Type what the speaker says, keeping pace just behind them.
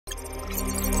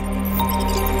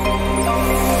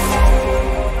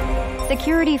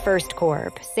Security First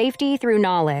Corp. Safety through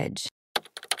knowledge.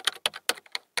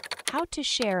 How to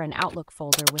share an Outlook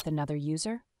folder with another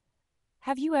user?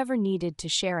 Have you ever needed to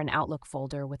share an Outlook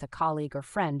folder with a colleague or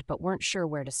friend but weren't sure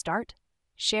where to start?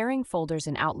 Sharing folders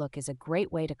in Outlook is a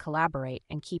great way to collaborate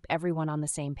and keep everyone on the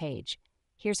same page.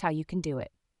 Here's how you can do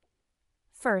it.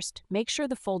 First, make sure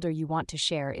the folder you want to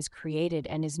share is created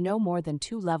and is no more than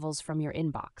 2 levels from your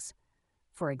inbox.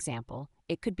 For example,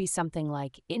 it could be something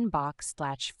like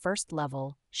inbox/first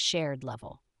level shared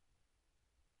level.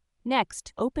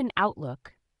 Next, open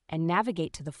Outlook and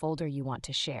navigate to the folder you want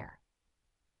to share.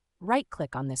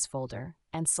 Right-click on this folder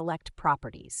and select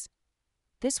Properties.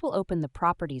 This will open the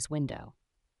Properties window.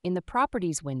 In the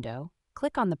Properties window,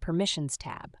 click on the Permissions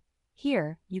tab.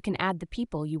 Here, you can add the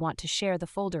people you want to share the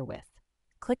folder with.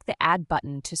 Click the Add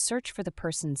button to search for the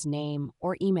person's name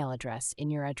or email address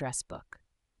in your address book.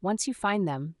 Once you find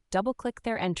them, double-click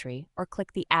their entry or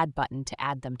click the Add button to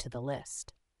add them to the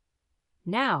list.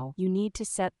 Now, you need to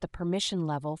set the permission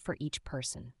level for each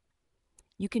person.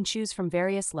 You can choose from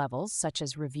various levels, such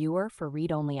as Reviewer for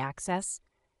read-only access,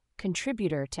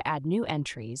 Contributor to add new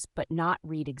entries but not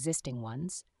read existing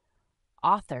ones,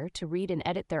 Author to read and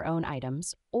edit their own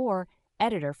items, or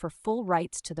Editor for full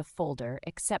rights to the folder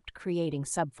except creating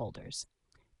subfolders.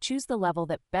 Choose the level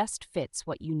that best fits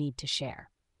what you need to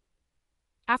share.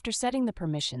 After setting the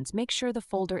permissions, make sure the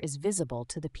folder is visible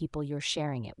to the people you're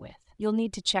sharing it with. You'll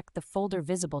need to check the Folder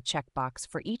Visible checkbox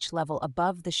for each level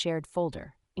above the shared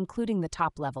folder, including the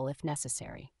top level if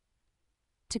necessary.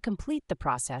 To complete the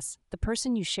process, the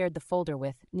person you shared the folder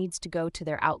with needs to go to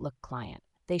their Outlook client.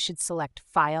 They should select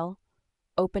File,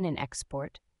 Open and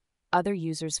Export, Other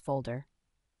Users folder,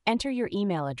 enter your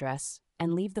email address,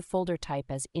 and leave the folder type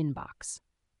as Inbox.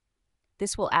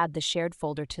 This will add the shared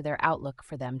folder to their Outlook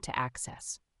for them to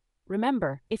access.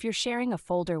 Remember, if you're sharing a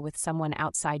folder with someone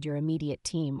outside your immediate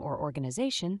team or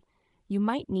organization, you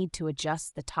might need to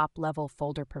adjust the top-level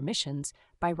folder permissions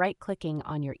by right-clicking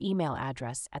on your email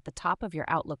address at the top of your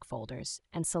Outlook folders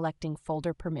and selecting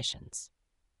Folder Permissions.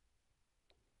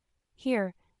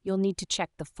 Here, you'll need to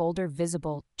check the Folder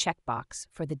Visible checkbox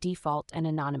for the default and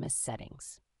anonymous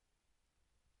settings.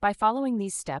 By following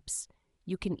these steps,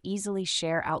 you can easily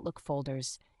share Outlook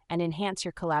folders and enhance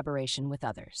your collaboration with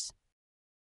others.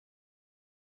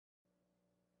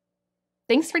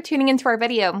 Thanks for tuning into our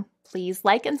video. Please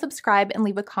like and subscribe and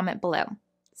leave a comment below.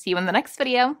 See you in the next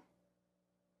video.